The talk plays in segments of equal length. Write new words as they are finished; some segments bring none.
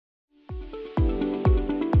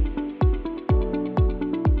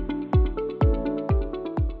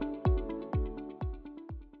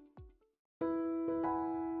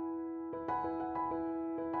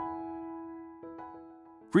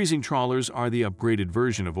Freezing trawlers are the upgraded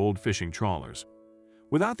version of old fishing trawlers.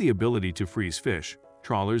 Without the ability to freeze fish,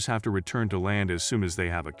 trawlers have to return to land as soon as they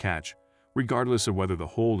have a catch, regardless of whether the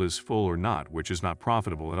hold is full or not, which is not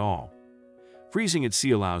profitable at all. Freezing at sea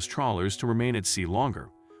allows trawlers to remain at sea longer,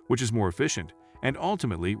 which is more efficient and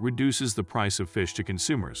ultimately reduces the price of fish to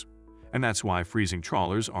consumers. And that's why freezing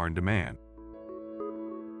trawlers are in demand.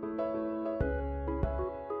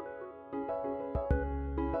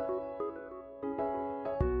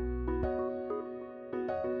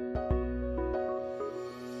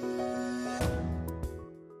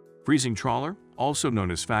 Freezing trawler, also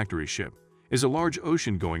known as factory ship, is a large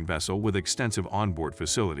ocean-going vessel with extensive onboard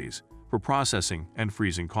facilities for processing and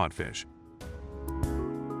freezing caught fish.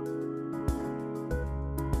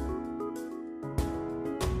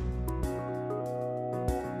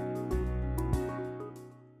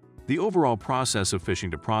 The overall process of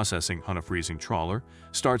fishing to processing on a freezing trawler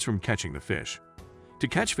starts from catching the fish. To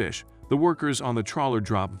catch fish, the workers on the trawler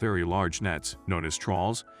drop very large nets, known as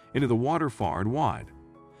trawls, into the water far and wide.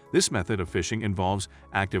 This method of fishing involves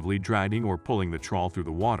actively dragging or pulling the trawl through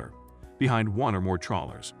the water, behind one or more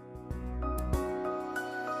trawlers.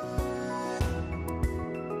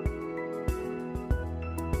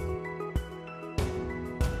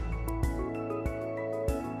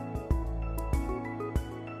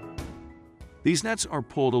 These nets are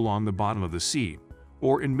pulled along the bottom of the sea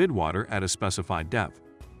or in midwater at a specified depth.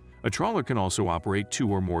 A trawler can also operate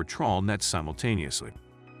 2 or more trawl nets simultaneously.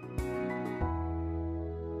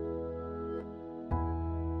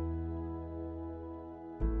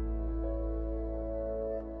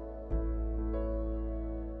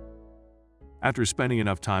 After spending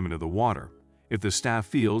enough time into the water, if the staff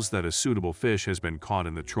feels that a suitable fish has been caught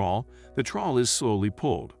in the trawl is slowly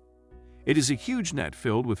pulled. It is a huge net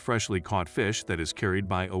filled with freshly caught fish that is carried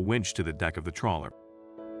by a winch to the deck of the trawler.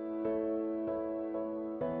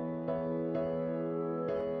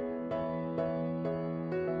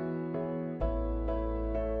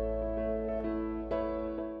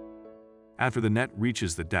 After the net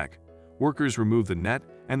reaches the deck, workers remove the net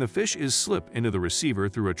and the fish is slipped into the receiver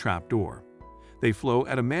through a trap door. They flow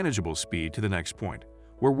at a manageable speed to the next point,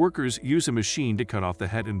 where workers use a machine to cut off the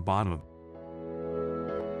head and bottom of.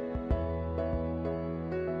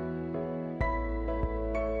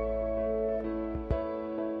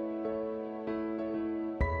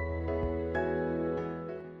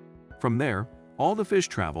 From there, all the fish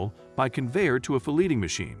travel by conveyor to a filleting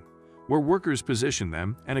machine, where workers position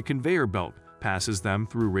them and a conveyor belt passes them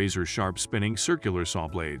through razor-sharp spinning circular saw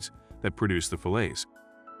blades that produce the fillets.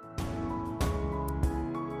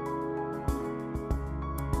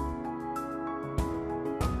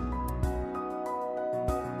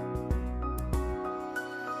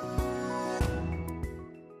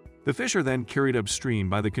 The fish are then carried upstream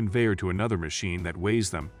by the conveyor to another machine that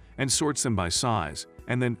weighs them and sorts them by size,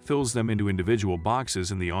 and then fills them into individual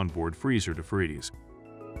boxes in the onboard freezer to freeze.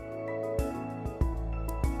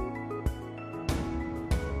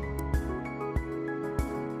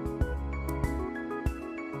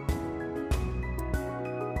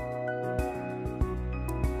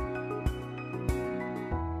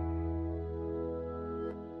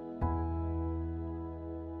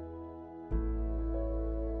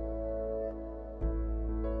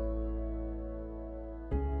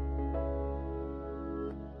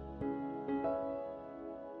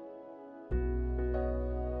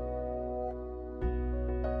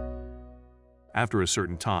 After a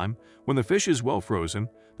certain time, when the fish is well frozen,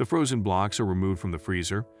 the frozen blocks are removed from the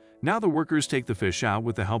freezer. Now the workers take the fish out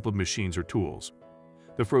with the help of machines or tools.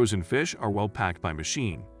 The frozen fish are well packed by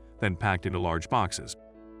machine, then packed into large boxes.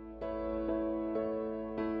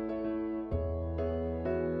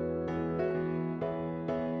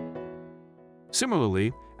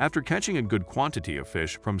 Similarly, after catching a good quantity of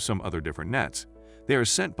fish from some other different nets, they are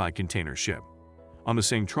sent by container ship. On the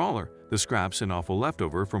same trawler, the scraps and offal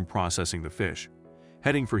leftover from processing the fish,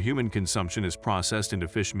 heading for human consumption, is processed into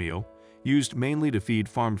fish meal, used mainly to feed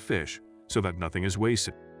farmed fish so that nothing is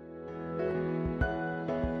wasted.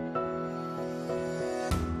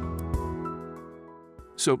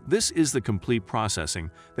 So this is the complete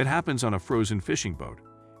processing that happens on a frozen fishing boat.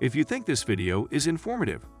 If you think this video is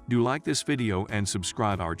informative, do like this video and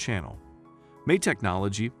subscribe our channel. May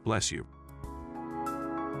technology bless you.